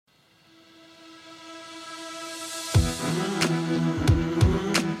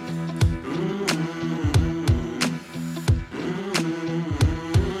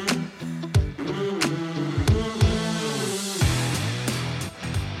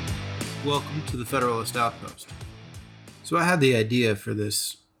Welcome to the Federalist Outpost. So I had the idea for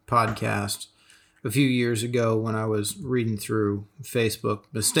this podcast a few years ago when I was reading through Facebook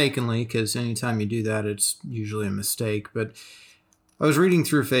mistakenly, because anytime you do that, it's usually a mistake. But I was reading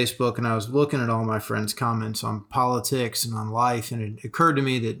through Facebook and I was looking at all my friends' comments on politics and on life, and it occurred to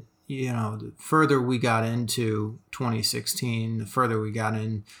me that, the further we got into 2016, the further we got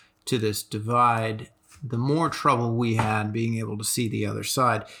into this divide, the more trouble we had being able to see the other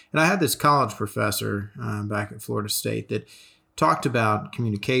side. And I had this college professor back at Florida State that talked about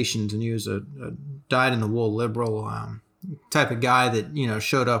communications, and he was a dyed-in-the-wool liberal type of guy that,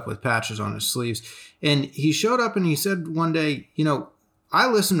 showed up with patches on his sleeves. And he showed up and he said one day, I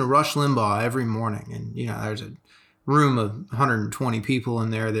listen to Rush Limbaugh every morning. And, there's a room of 120 people in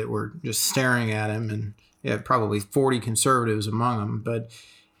there that were just staring at him, and probably 40 conservatives among them. But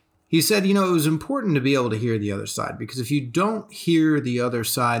he said, it was important to be able to hear the other side, because if you don't hear the other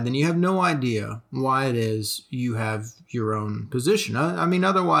side, then you have no idea why it is you have your own position. I mean,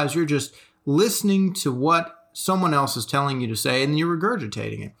 otherwise you're just listening to what someone else is telling you to say, and you're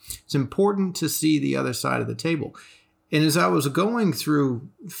regurgitating it. It's important to see the other side of the table. And as I was going through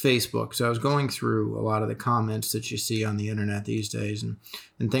Facebook, so I was going through a lot of the comments that you see on the internet these days and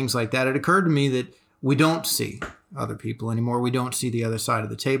things like that, it occurred to me that we don't see other people anymore. We don't see the other side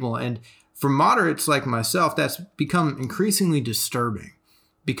of the table. And for moderates like myself, that's become increasingly disturbing,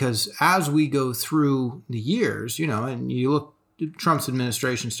 because as we go through the years, and you look, Trump's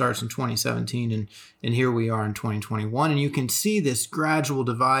administration starts in 2017 and here we are in 2021, and you can see this gradual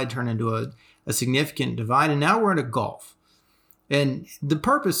divide turn into a significant divide. And now we're at a gulf. And the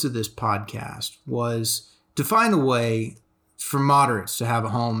purpose of this podcast was to find a way for moderates to have a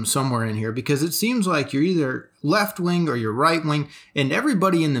home somewhere in here, because it seems like you're either left wing or you're right wing, and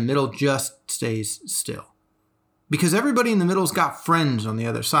everybody in the middle just stays still, because everybody in the middle's got friends on the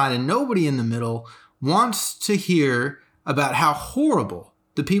other side, and nobody in the middle wants to hear about how horrible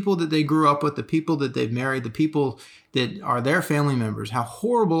the people that they grew up with, the people that they've married, the people that are their family members, how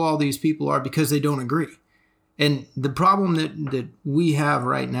horrible all these people are because they don't agree. And the problem that we have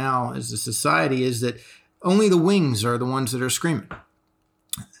right now as a society is that only the wings are the ones that are screaming.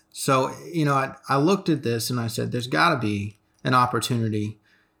 So, I looked at this and I said, there's got to be an opportunity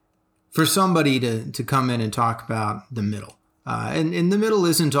for somebody to come in and talk about the middle. And the middle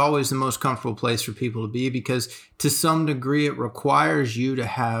isn't always the most comfortable place for people to be, because to some degree it requires you to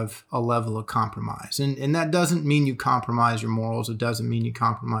have a level of compromise. And that doesn't mean you compromise your morals. It doesn't mean you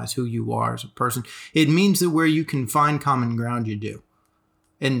compromise who you are as a person. It means that where you can find common ground, you do.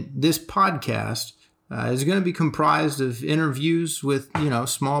 And this podcast is going to be comprised of interviews with,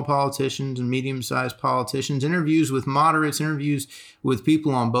 small politicians and medium-sized politicians, interviews with moderates, interviews with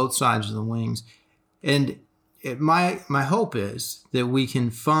people on both sides of the wings. And my hope is that we can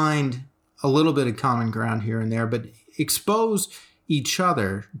find a little bit of common ground here and there, but expose each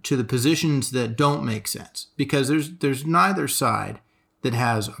other to the positions that don't make sense, because there's neither side that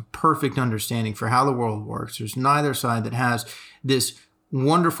has a perfect understanding for how the world works. There's neither side that has this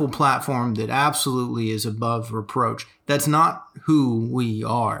wonderful platform that absolutely is above reproach. That's not who we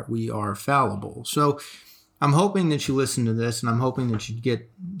are. We are fallible. So I'm hoping that you listen to this, and I'm hoping that you get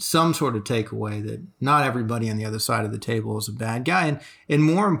some sort of takeaway that not everybody on the other side of the table is a bad guy. And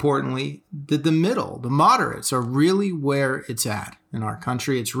more importantly, that the middle, the moderates, are really where it's at in our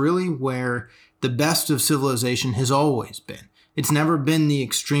country. It's really where the best of civilization has always been. It's never been the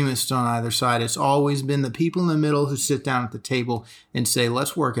extremists on either side. It's always been the people in the middle who sit down at the table and say,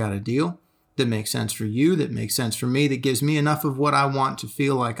 let's work out a deal that makes sense for you, that makes sense for me, that gives me enough of what I want to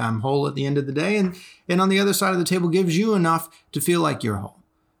feel like I'm whole at the end of the day. And on the other side of the table gives you enough to feel like you're whole.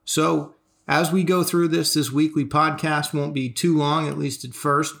 So as we go through this weekly podcast won't be too long, at least at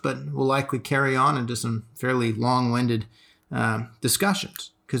first, but we'll likely carry on into some fairly long-winded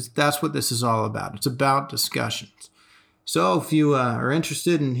discussions, because that's what this is all about. It's about discussions. So if you are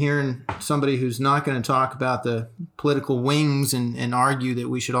interested in hearing somebody who's not going to talk about the political wings and argue that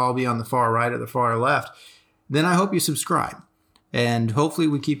we should all be on the far right or the far left, then I hope you subscribe. And hopefully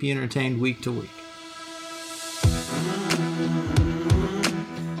we keep you entertained week to week.